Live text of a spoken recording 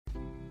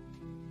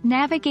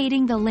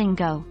Navigating the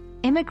Lingo,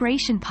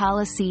 Immigration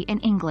Policy in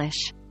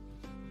English.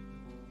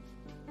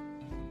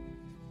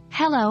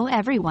 Hello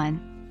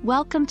everyone,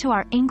 welcome to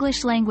our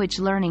English language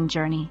learning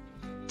journey.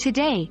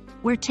 Today,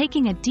 we're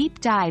taking a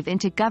deep dive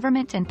into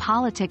government and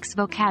politics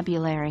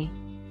vocabulary.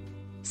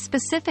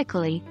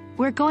 Specifically,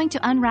 we're going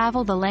to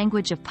unravel the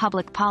language of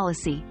public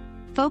policy,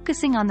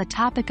 focusing on the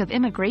topic of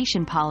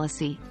immigration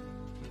policy.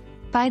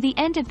 By the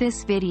end of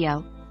this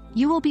video,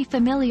 you will be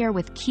familiar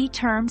with key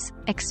terms,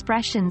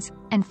 expressions,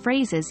 and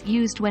phrases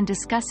used when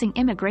discussing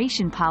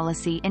immigration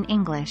policy in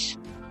English.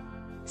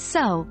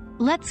 So,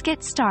 let's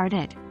get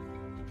started.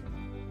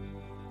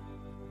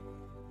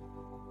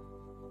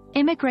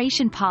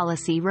 Immigration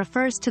policy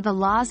refers to the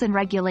laws and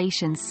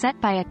regulations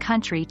set by a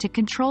country to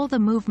control the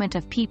movement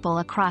of people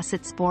across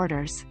its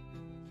borders.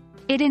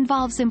 It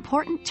involves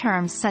important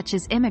terms such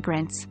as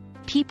immigrants,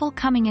 people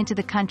coming into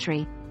the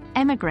country,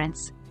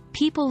 emigrants,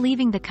 people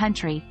leaving the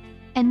country,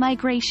 and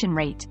migration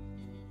rate,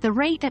 the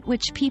rate at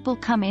which people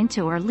come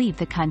into or leave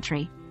the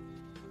country.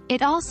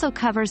 It also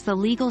covers the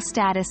legal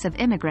status of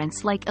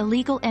immigrants like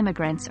illegal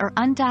immigrants or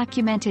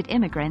undocumented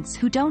immigrants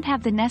who don't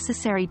have the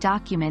necessary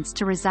documents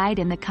to reside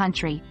in the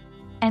country,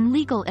 and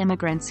legal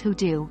immigrants who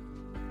do.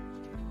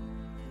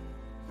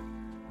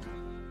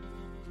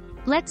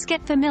 Let's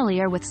get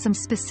familiar with some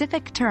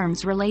specific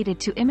terms related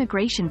to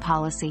immigration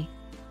policy.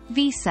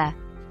 Visa,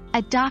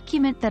 a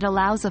document that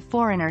allows a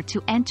foreigner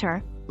to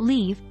enter,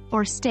 leave,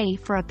 or stay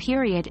for a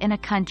period in a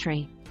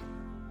country.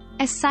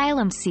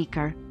 Asylum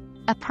seeker,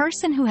 a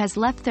person who has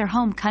left their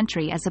home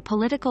country as a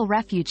political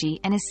refugee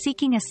and is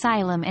seeking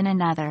asylum in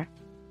another.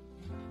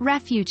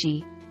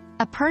 Refugee,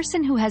 a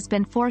person who has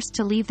been forced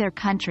to leave their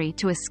country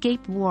to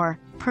escape war,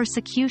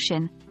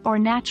 persecution, or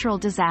natural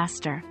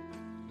disaster.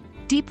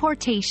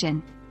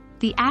 Deportation,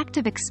 the act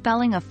of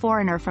expelling a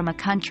foreigner from a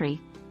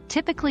country,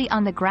 typically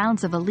on the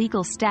grounds of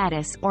illegal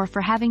status or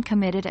for having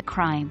committed a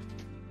crime.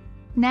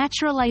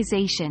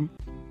 Naturalization,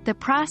 the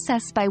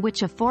process by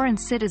which a foreign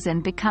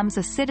citizen becomes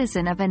a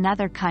citizen of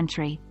another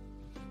country.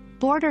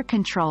 Border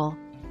control,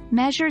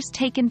 measures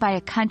taken by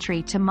a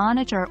country to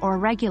monitor or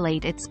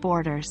regulate its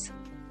borders.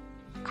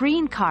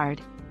 Green card,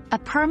 a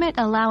permit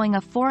allowing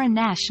a foreign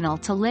national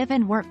to live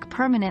and work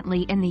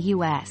permanently in the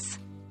U.S.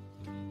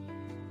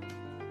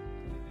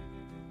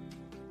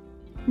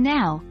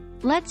 Now,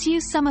 let's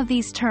use some of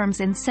these terms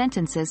in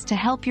sentences to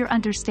help your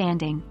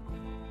understanding.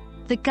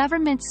 The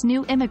government's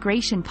new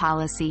immigration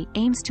policy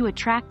aims to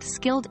attract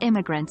skilled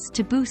immigrants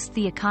to boost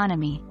the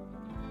economy.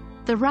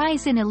 The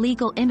rise in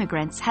illegal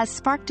immigrants has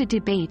sparked a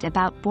debate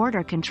about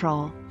border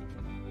control.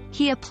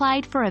 He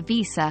applied for a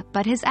visa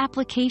but his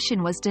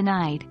application was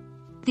denied.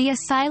 The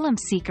asylum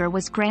seeker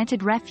was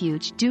granted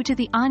refuge due to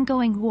the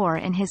ongoing war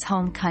in his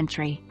home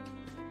country.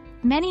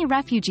 Many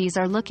refugees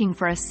are looking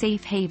for a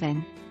safe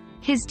haven.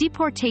 His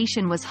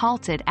deportation was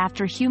halted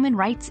after human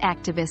rights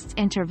activists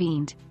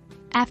intervened.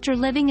 After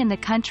living in the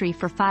country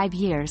for 5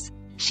 years,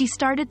 she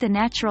started the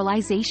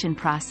naturalization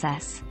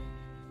process.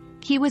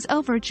 He was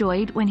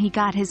overjoyed when he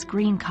got his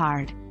green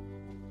card.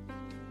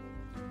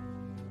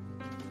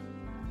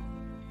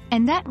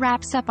 And that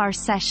wraps up our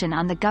session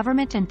on the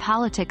government and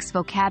politics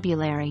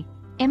vocabulary,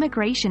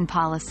 immigration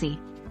policy.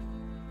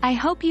 I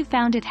hope you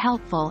found it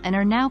helpful and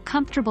are now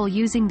comfortable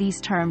using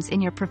these terms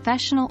in your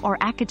professional or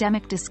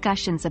academic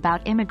discussions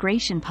about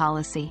immigration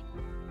policy.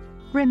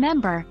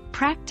 Remember,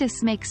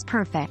 practice makes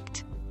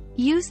perfect.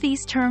 Use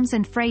these terms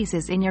and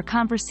phrases in your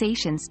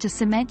conversations to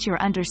cement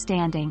your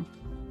understanding.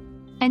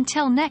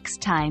 Until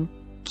next time,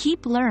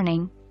 keep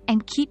learning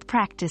and keep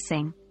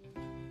practicing.